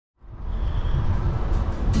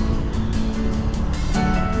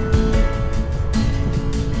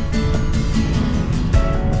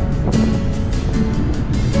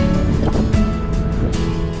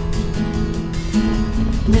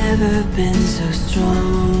been so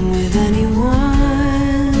strong with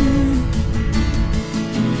anyone.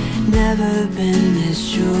 Never been this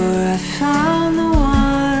sure I found the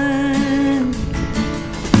one.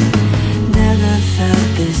 Never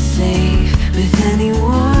felt this safe with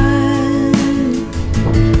anyone.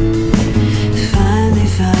 Finally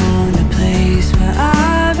found a place where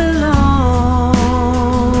I belong.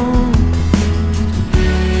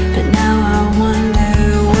 But now I wonder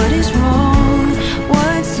what is wrong,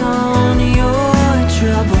 what's on your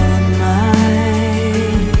troubled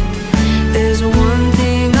mind. There's one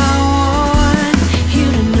thing I want you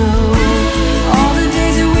to know, all the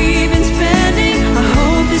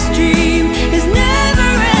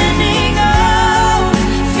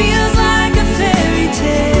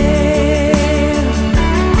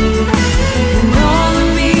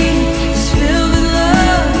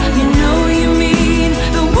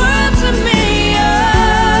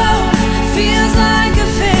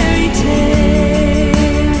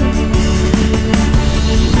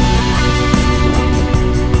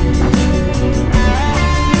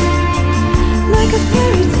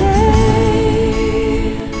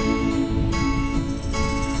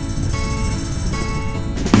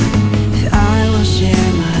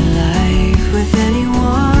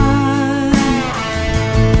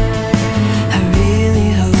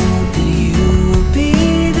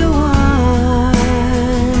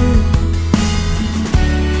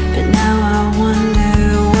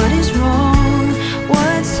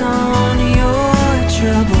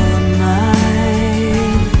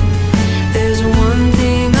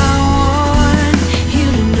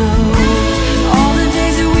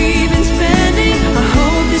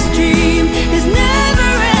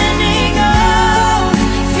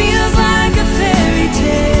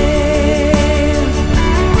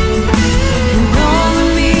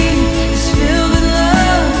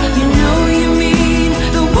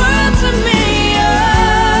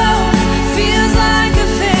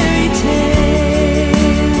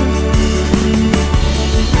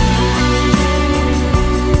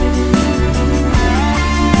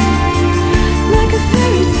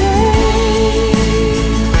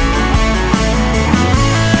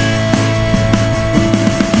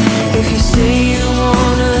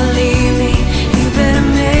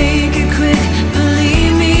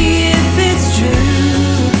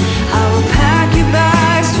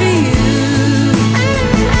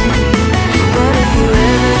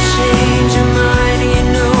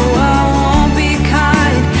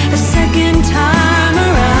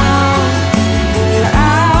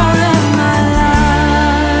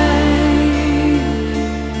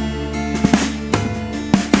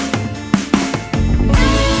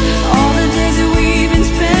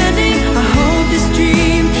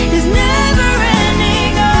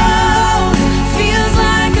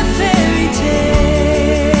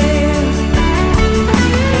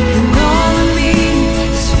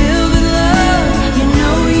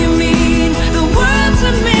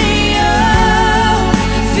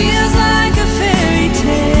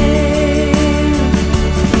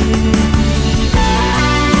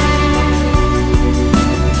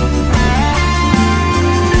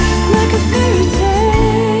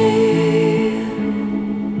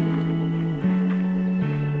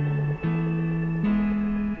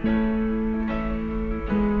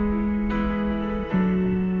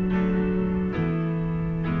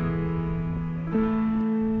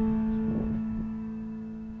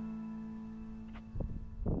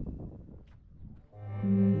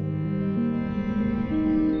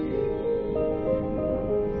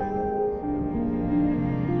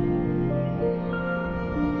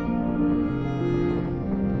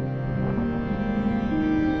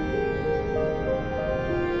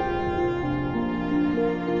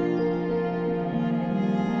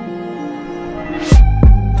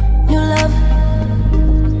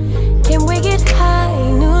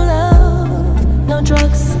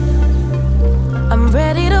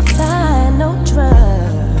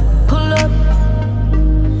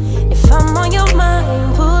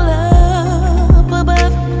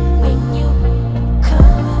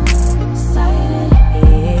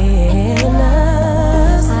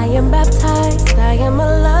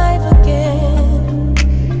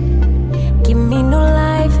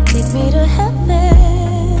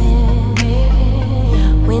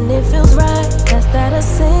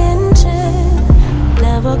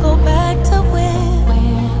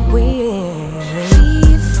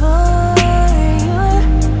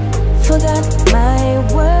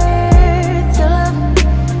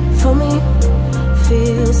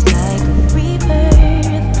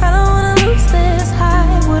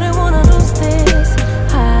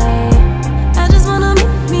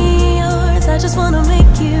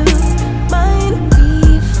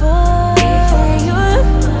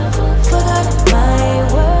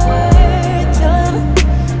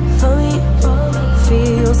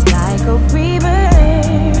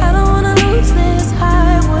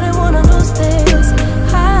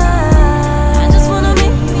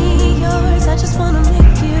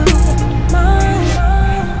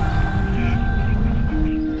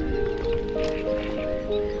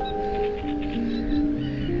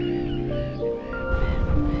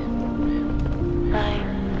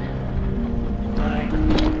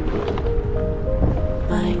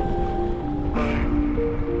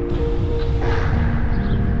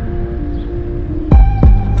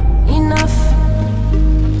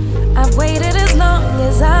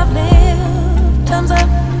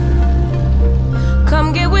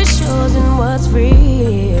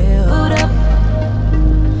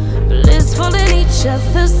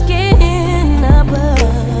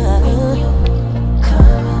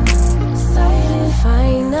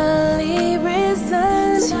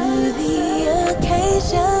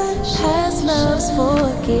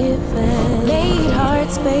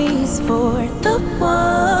always for the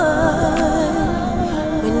one.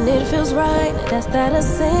 When it feels right, that's that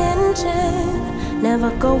ascension.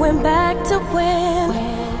 Never going back to when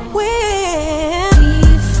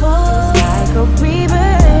before, like a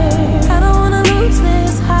rebirth. I don't wanna lose this.